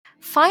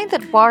Find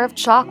that bar of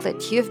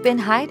chocolate you've been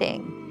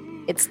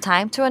hiding. It's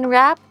time to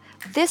unwrap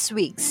this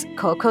week's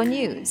Cocoa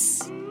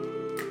News.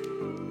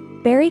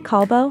 Barry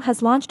Callebaut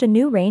has launched a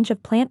new range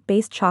of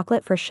plant-based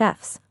chocolate for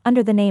chefs,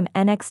 under the name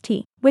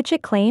NXT, which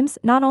it claims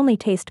not only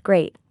taste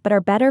great, but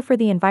are better for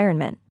the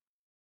environment.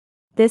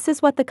 This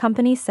is what the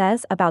company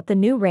says about the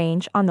new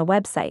range on the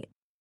website.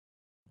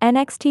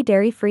 NXT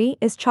Dairy-Free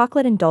is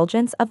chocolate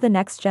indulgence of the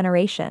next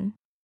generation.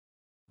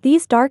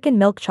 These dark and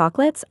milk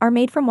chocolates are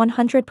made from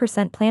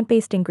 100%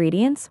 plant-based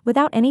ingredients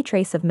without any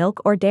trace of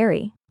milk or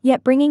dairy,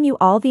 yet bringing you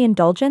all the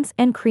indulgence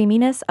and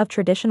creaminess of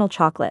traditional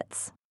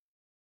chocolates.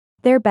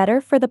 They're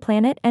better for the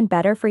planet and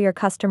better for your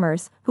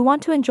customers who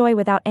want to enjoy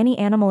without any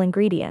animal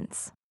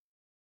ingredients.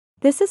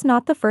 This is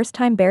not the first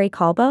time Barry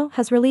Callebaut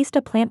has released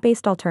a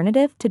plant-based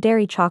alternative to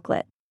dairy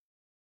chocolate.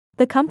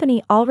 The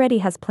company already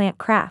has Plant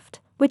Craft,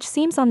 which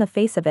seems on the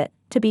face of it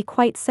to be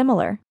quite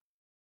similar.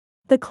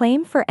 The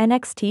claim for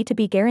NXT to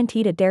be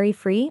guaranteed a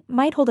dairy-free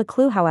might hold a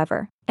clue,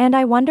 however, and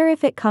I wonder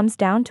if it comes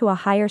down to a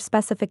higher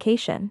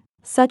specification,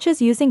 such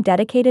as using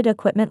dedicated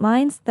equipment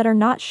lines that are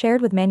not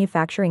shared with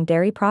manufacturing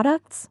dairy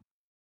products.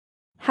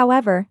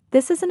 However,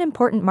 this is an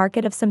important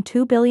market of some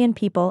 2 billion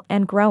people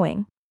and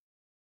growing.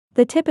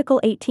 The typical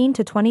 18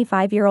 to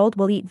 25-year-old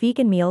will eat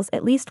vegan meals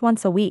at least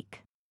once a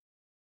week.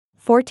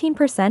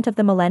 14% of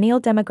the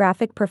millennial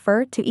demographic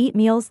prefer to eat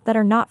meals that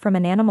are not from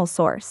an animal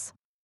source.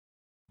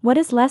 What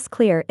is less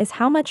clear is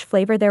how much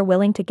flavor they're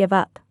willing to give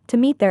up to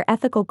meet their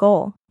ethical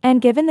goal,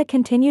 and given the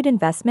continued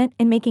investment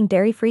in making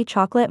dairy-free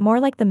chocolate more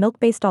like the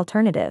milk-based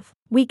alternative,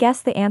 we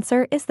guess the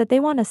answer is that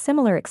they want a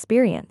similar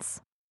experience.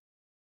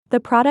 The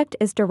product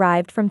is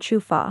derived from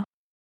chufa.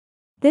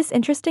 This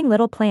interesting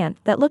little plant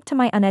that look to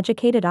my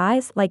uneducated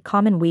eyes like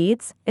common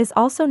weeds is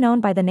also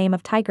known by the name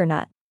of tiger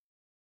nut.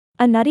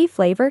 A nutty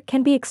flavor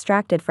can be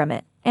extracted from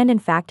it, and in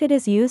fact it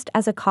is used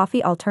as a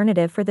coffee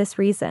alternative for this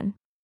reason.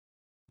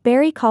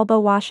 Barry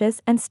Callebaut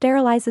washes and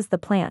sterilizes the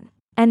plant,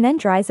 and then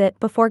dries it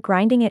before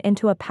grinding it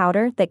into a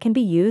powder that can be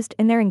used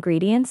in their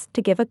ingredients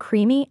to give a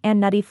creamy and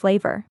nutty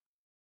flavor.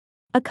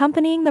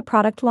 Accompanying the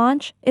product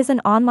launch is an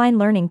online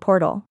learning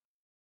portal.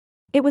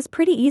 It was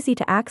pretty easy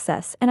to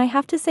access, and I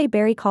have to say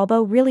Barry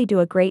Callebaut really do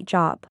a great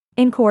job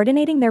in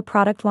coordinating their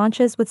product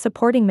launches with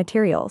supporting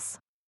materials.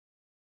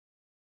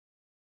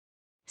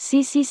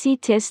 CCC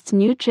tests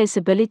new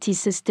traceability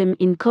system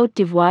in Côte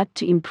d'Ivoire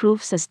to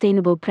improve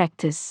sustainable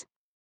practice.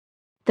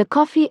 The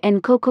Coffee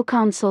and Cocoa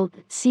Council,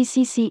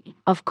 CCC,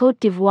 of Côte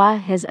d'Ivoire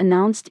has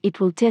announced it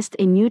will test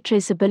a new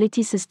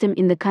traceability system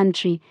in the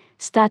country,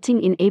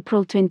 starting in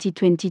April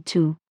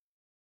 2022.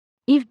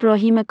 Yves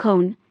Brahima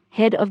Kone,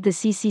 head of the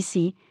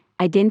CCC,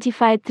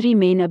 identified three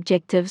main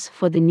objectives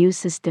for the new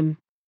system: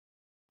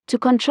 to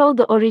control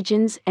the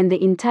origins and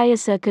the entire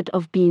circuit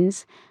of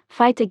beans,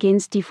 fight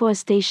against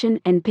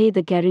deforestation and pay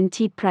the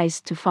guaranteed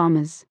price to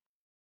farmers.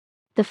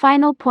 The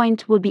final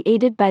point will be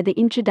aided by the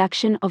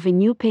introduction of a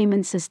new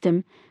payment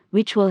system,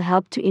 which will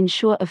help to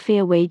ensure a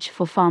fair wage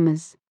for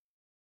farmers.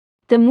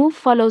 The move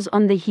follows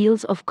on the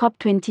heels of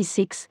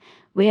COP26,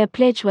 where a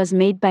pledge was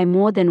made by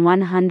more than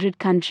 100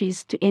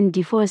 countries to end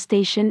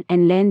deforestation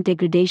and land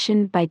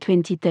degradation by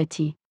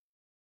 2030.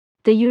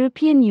 The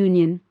European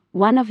Union,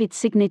 one of its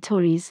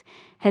signatories,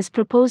 has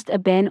proposed a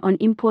ban on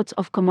imports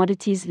of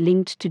commodities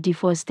linked to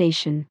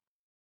deforestation.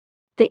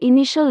 The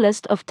initial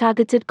list of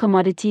targeted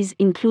commodities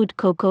include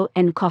cocoa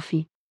and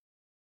coffee.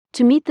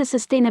 To meet the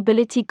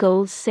sustainability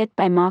goals set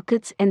by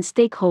markets and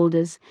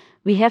stakeholders,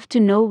 we have to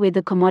know where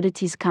the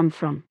commodities come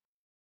from.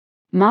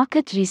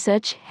 Market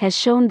research has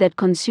shown that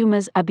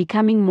consumers are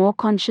becoming more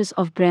conscious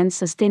of brands'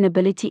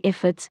 sustainability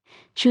efforts,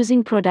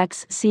 choosing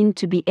products seen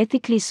to be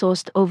ethically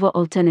sourced over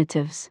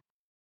alternatives.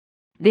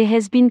 There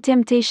has been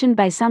temptation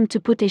by some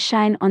to put a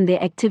shine on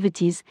their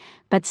activities,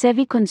 but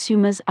savvy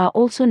consumers are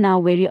also now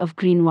wary of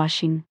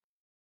greenwashing.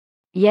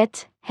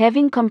 Yet,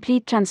 having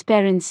complete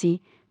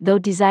transparency, though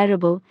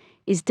desirable,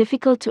 is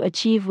difficult to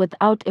achieve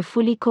without a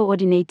fully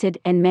coordinated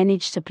and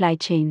managed supply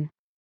chain.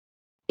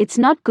 It's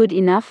not good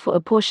enough for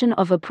a portion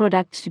of a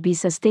product to be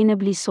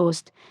sustainably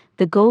sourced,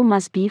 the goal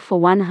must be for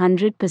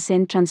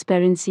 100%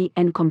 transparency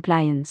and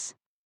compliance.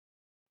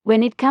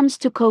 When it comes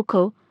to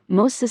cocoa,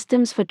 most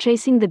systems for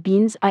tracing the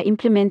beans are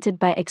implemented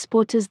by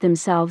exporters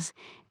themselves,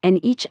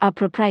 and each are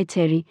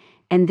proprietary,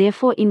 and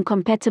therefore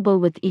incompatible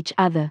with each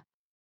other.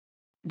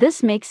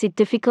 This makes it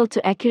difficult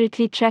to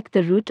accurately track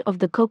the route of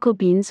the cocoa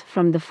beans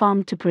from the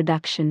farm to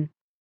production.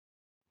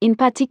 In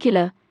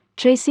particular,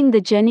 tracing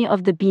the journey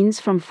of the beans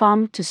from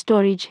farm to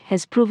storage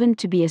has proven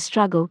to be a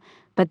struggle,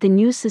 but the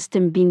new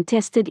system being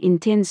tested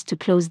intends to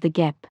close the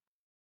gap.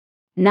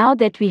 Now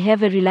that we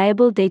have a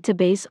reliable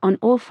database on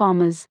all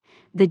farmers,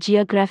 the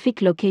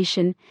geographic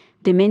location,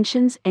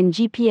 dimensions and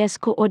GPS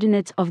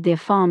coordinates of their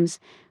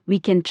farms, we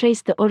can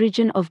trace the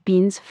origin of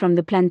beans from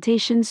the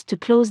plantations to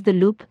close the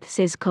loop,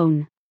 says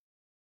Kone.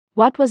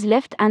 What was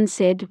left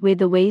unsaid were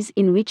the ways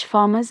in which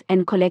farmers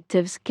and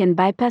collectives can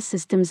bypass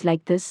systems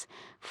like this,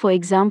 for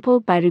example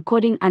by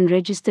recording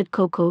unregistered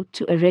cocoa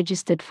to a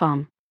registered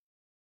farm.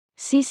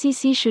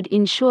 CCC should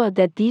ensure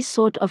that these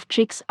sort of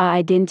tricks are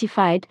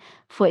identified,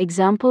 for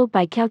example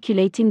by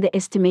calculating the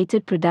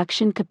estimated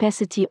production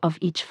capacity of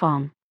each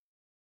farm.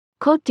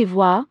 Côte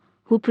d'Ivoire,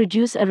 who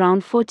produce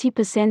around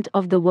 40%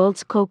 of the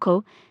world's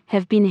cocoa,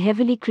 have been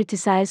heavily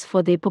criticized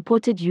for their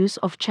purported use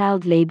of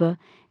child labor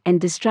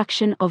and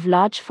destruction of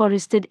large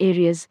forested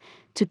areas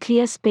to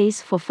clear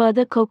space for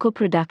further cocoa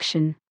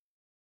production.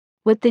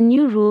 With the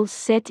new rules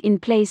set in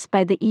place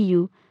by the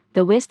EU,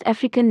 the West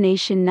African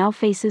nation now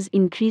faces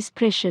increased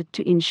pressure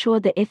to ensure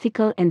the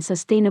ethical and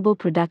sustainable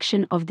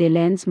production of their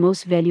land's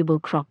most valuable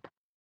crop.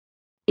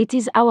 It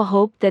is our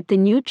hope that the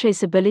new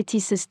traceability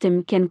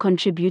system can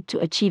contribute to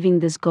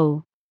achieving this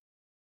goal.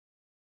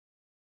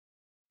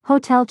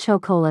 Hotel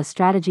Chocola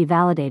strategy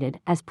validated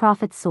as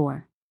profits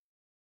soar.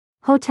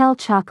 Hotel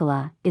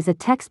Chocola is a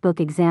textbook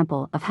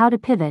example of how to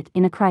pivot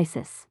in a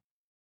crisis.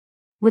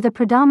 With a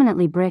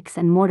predominantly bricks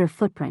and mortar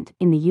footprint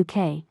in the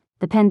UK,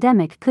 the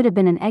pandemic could have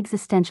been an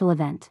existential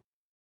event.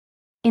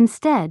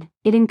 Instead,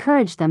 it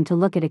encouraged them to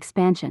look at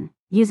expansion,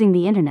 using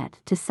the internet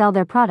to sell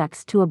their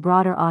products to a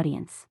broader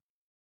audience.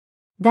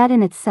 That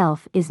in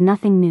itself is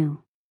nothing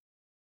new.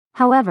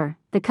 However,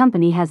 the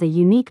company has a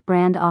unique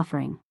brand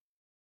offering.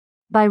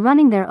 By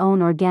running their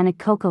own organic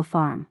cocoa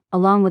farm,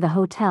 along with a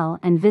hotel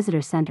and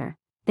visitor center,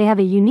 they have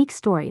a unique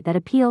story that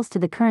appeals to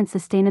the current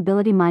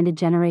sustainability-minded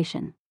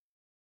generation.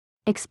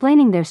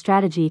 Explaining their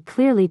strategy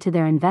clearly to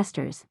their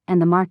investors and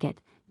the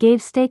market gave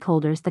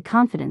stakeholders the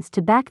confidence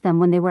to back them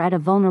when they were at a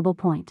vulnerable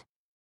point.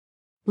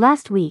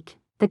 Last week,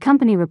 the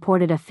company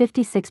reported a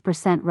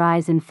 56%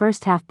 rise in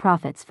first-half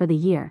profits for the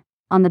year,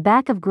 on the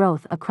back of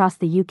growth across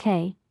the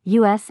UK,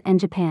 US and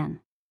Japan.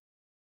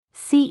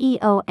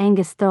 CEO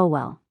Angus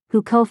Thirlwell,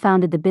 who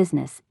co-founded the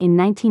business in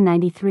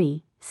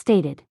 1993,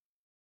 stated,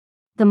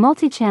 "The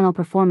multi-channel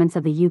performance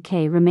of the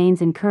UK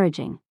remains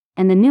encouraging,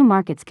 and the new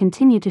markets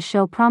continue to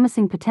show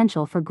promising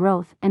potential for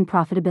growth and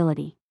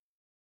profitability."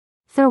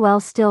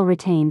 Thirlwell still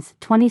retains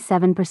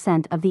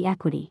 27% of the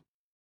equity.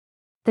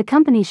 The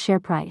company's share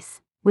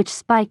price, which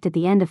spiked at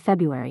the end of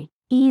February,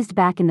 eased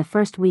back in the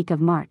first week of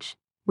March,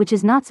 which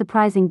is not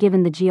surprising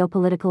given the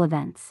geopolitical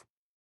events.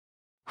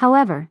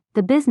 However,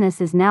 the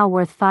business is now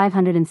worth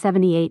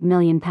 £578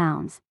 million,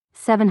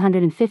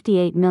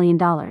 $758 million,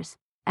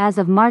 as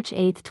of March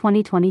 8,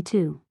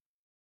 2022.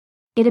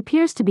 It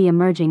appears to be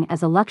emerging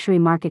as a luxury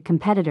market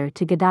competitor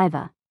to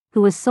Godiva,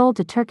 who was sold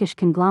to Turkish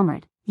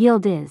conglomerate,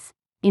 Yildiz,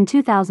 in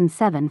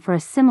 2007 for a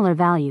similar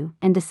value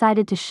and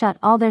decided to shut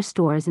all their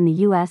stores in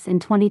the US in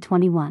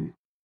 2021.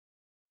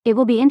 It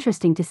will be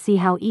interesting to see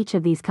how each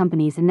of these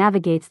companies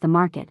navigates the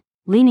market,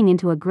 leaning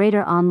into a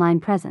greater online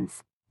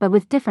presence, but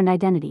with different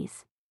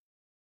identities.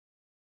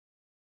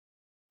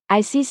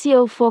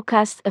 ICCO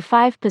forecasts a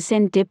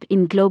 5% dip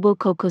in global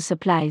cocoa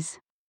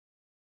supplies.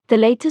 The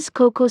latest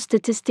cocoa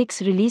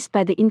statistics released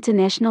by the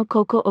International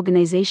Cocoa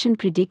Organization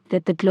predict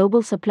that the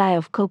global supply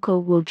of cocoa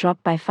will drop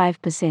by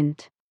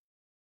 5%.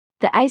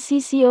 The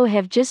ICCO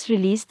have just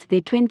released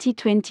their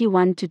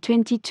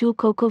 2021-22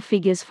 cocoa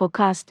figures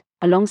forecast,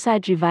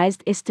 alongside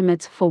revised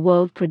estimates for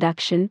world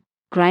production,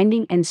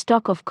 grinding and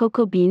stock of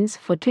cocoa beans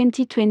for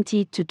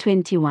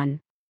 2020-21.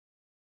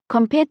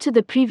 Compared to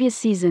the previous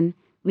season,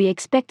 we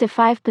expect a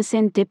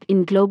 5% dip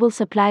in global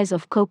supplies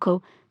of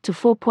cocoa to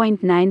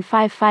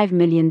 4.955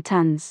 million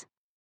tons.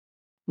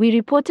 We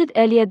reported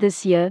earlier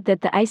this year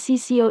that the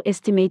ICCO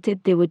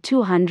estimated there were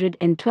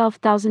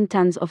 212,000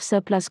 tons of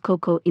surplus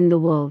cocoa in the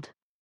world.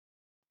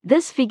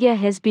 This figure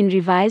has been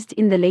revised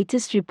in the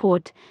latest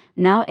report,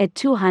 now at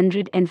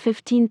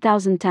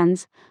 215,000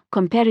 tons.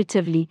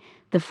 Comparatively,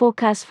 the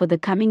forecast for the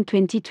coming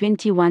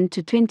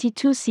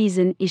 2021-22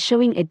 season is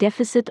showing a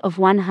deficit of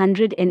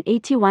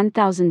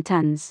 181,000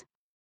 tons.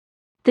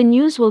 The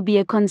news will be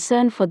a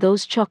concern for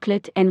those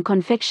chocolate and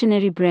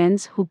confectionery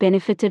brands who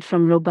benefited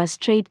from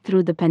robust trade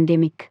through the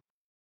pandemic.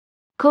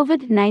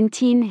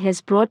 COVID-19 has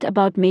brought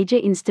about major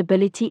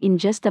instability in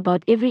just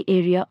about every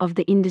area of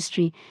the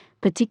industry,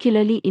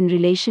 particularly in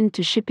relation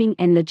to shipping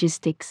and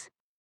logistics.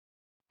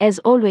 As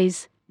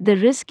always, the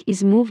risk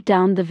is moved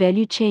down the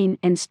value chain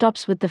and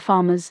stops with the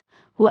farmers,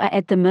 who are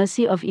at the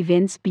mercy of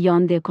events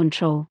beyond their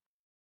control.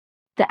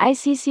 The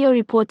ICCO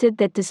reported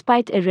that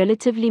despite a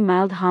relatively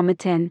mild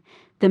harmattan,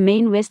 the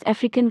main West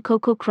African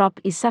cocoa crop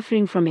is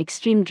suffering from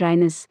extreme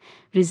dryness,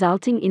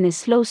 resulting in a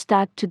slow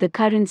start to the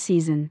current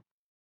season.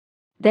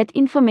 That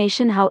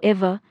information,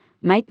 however,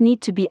 might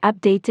need to be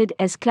updated,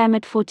 as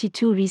Climate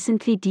 42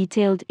 recently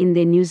detailed in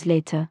their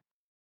newsletter.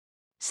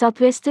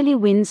 Southwesterly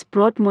winds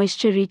brought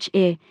moisture-rich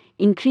air,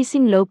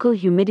 increasing local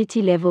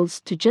humidity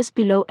levels to just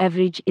below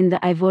average in the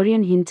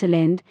Ivorian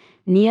hinterland,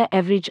 near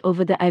average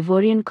over the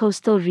Ivorian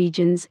coastal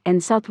regions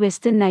and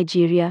southwestern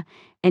Nigeria,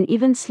 and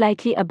even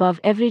slightly above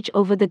average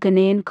over the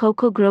Ghanaian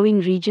cocoa-growing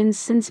regions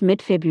since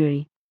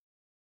mid-February.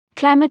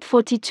 Climate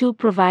 42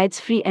 provides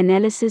free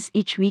analysis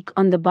each week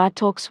on the Bar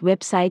Talks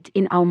website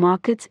in our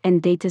Markets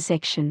and Data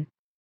section.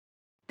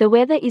 The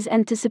weather is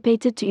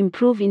anticipated to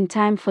improve in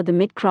time for the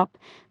mid-crop,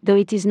 though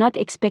it is not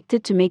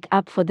expected to make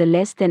up for the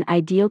less than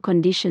ideal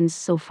conditions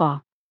so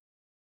far.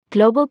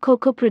 Global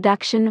cocoa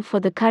production for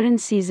the current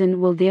season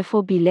will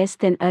therefore be less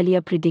than earlier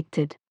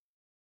predicted.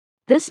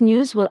 This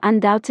news will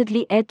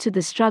undoubtedly add to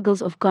the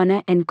struggles of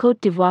Ghana and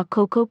Côte d'Ivoire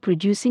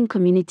cocoa-producing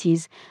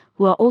communities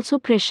who are also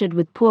pressured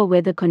with poor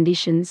weather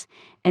conditions,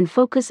 and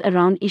focus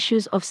around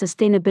issues of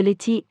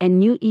sustainability and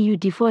new EU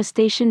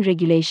deforestation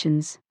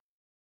regulations.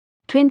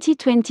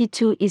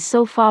 2022 is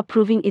so far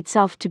proving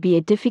itself to be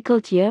a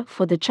difficult year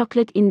for the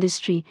chocolate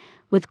industry,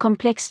 with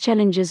complex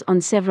challenges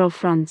on several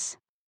fronts.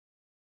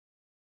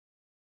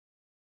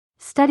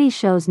 Study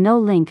shows no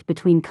link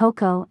between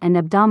cocoa and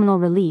abdominal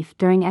relief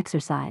during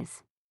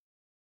exercise.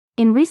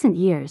 In recent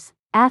years,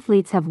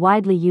 athletes have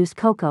widely used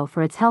cocoa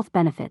for its health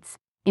benefits,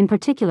 in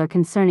particular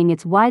concerning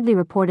its widely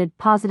reported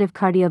positive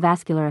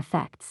cardiovascular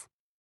effects.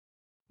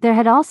 There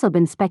had also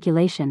been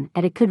speculation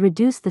that it could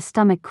reduce the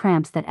stomach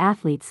cramps that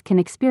athletes can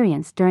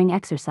experience during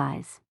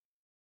exercise.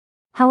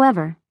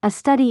 However, a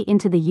study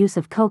into the use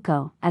of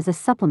cocoa as a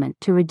supplement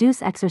to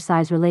reduce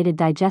exercise-related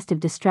digestive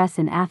distress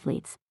in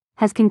athletes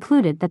has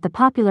concluded that the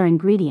popular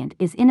ingredient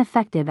is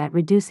ineffective at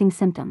reducing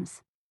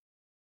symptoms.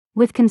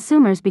 With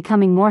consumers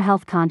becoming more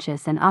health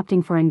conscious and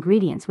opting for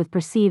ingredients with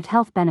perceived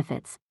health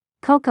benefits,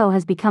 cocoa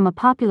has become a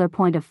popular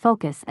point of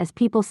focus as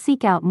people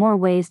seek out more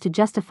ways to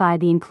justify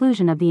the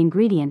inclusion of the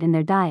ingredient in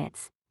their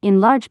diets, in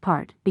large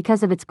part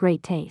because of its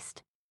great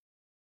taste.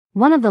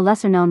 One of the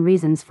lesser-known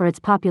reasons for its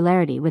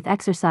popularity with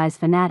exercise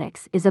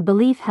fanatics is a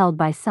belief held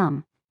by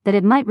some that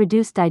it might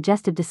reduce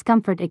digestive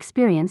discomfort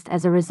experienced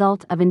as a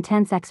result of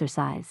intense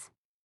exercise.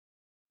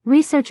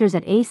 Researchers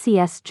at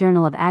ACS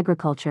Journal of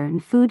Agriculture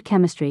and Food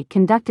Chemistry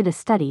conducted a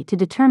study to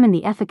determine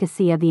the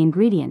efficacy of the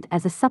ingredient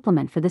as a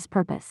supplement for this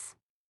purpose.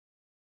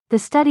 The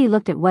study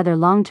looked at whether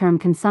long-term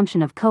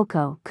consumption of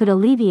cocoa could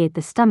alleviate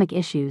the stomach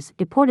issues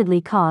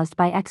reportedly caused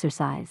by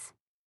exercise.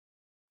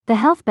 The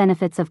health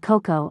benefits of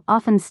cocoa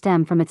often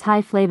stem from its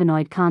high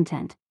flavonoid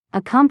content,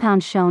 a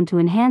compound shown to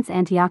enhance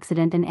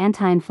antioxidant and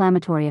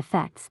anti-inflammatory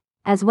effects,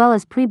 as well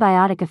as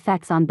prebiotic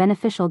effects on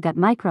beneficial gut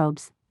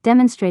microbes,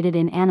 demonstrated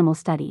in animal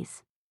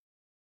studies.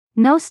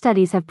 No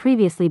studies have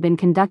previously been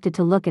conducted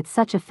to look at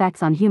such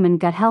effects on human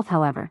gut health.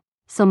 However,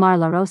 Somar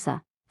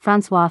Larosa,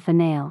 François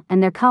Fanail,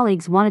 and their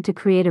colleagues wanted to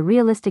create a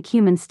realistic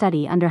human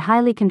study under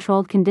highly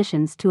controlled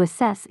conditions to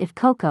assess if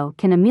cocoa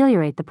can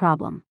ameliorate the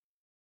problem.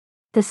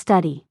 The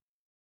study.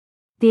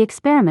 The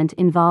experiment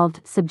involved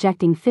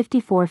subjecting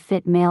 54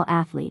 fit male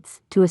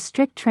athletes to a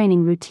strict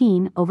training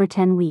routine over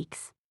 10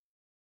 weeks.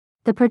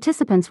 The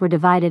participants were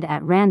divided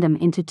at random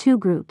into two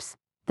groups.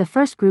 The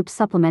first group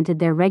supplemented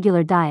their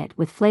regular diet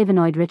with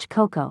flavonoid-rich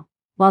cocoa,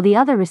 while the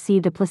other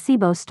received a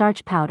placebo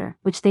starch powder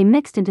which they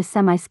mixed into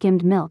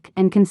semi-skimmed milk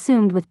and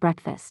consumed with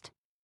breakfast.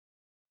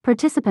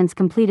 Participants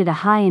completed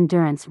a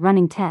high-endurance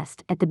running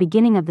test at the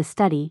beginning of the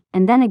study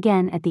and then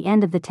again at the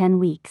end of the 10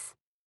 weeks.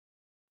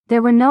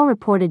 There were no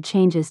reported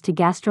changes to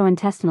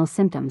gastrointestinal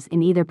symptoms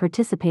in either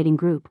participating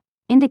group,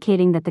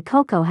 indicating that the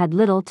cocoa had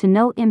little to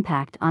no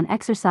impact on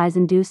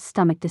exercise-induced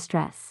stomach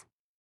distress.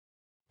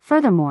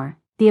 Furthermore,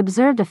 the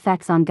observed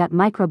effects on gut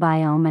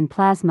microbiome and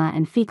plasma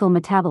and fecal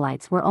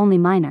metabolites were only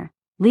minor,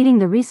 leading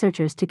the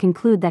researchers to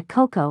conclude that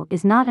cocoa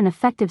is not an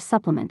effective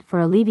supplement for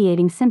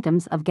alleviating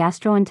symptoms of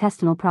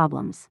gastrointestinal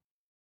problems.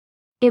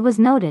 It was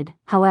noted,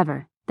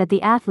 however, that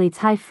the athlete's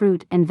high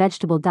fruit and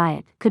vegetable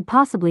diet could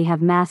possibly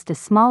have masked a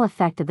small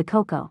effect of the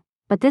cocoa,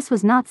 but this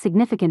was not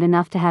significant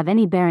enough to have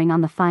any bearing on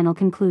the final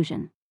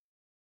conclusion.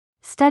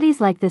 Studies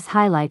like this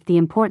highlight the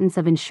importance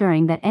of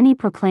ensuring that any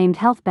proclaimed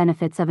health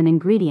benefits of an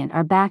ingredient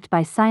are backed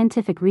by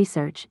scientific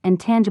research and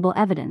tangible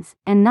evidence,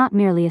 and not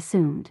merely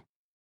assumed.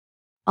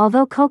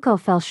 Although cocoa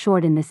fell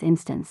short in this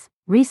instance,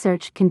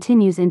 research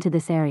continues into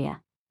this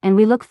area, and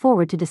we look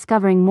forward to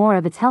discovering more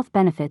of its health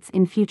benefits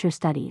in future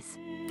studies.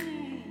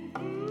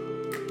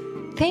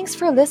 Thanks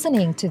for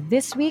listening to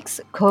this week's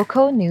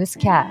Cocoa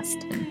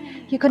Newscast.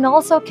 You can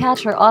also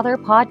catch our other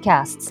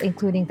podcasts,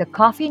 including the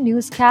Coffee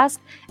Newscast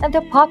and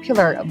the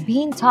popular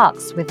Bean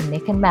Talks with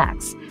Nick and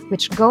Max,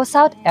 which goes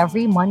out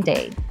every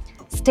Monday.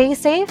 Stay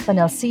safe, and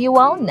I'll see you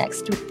all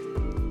next week.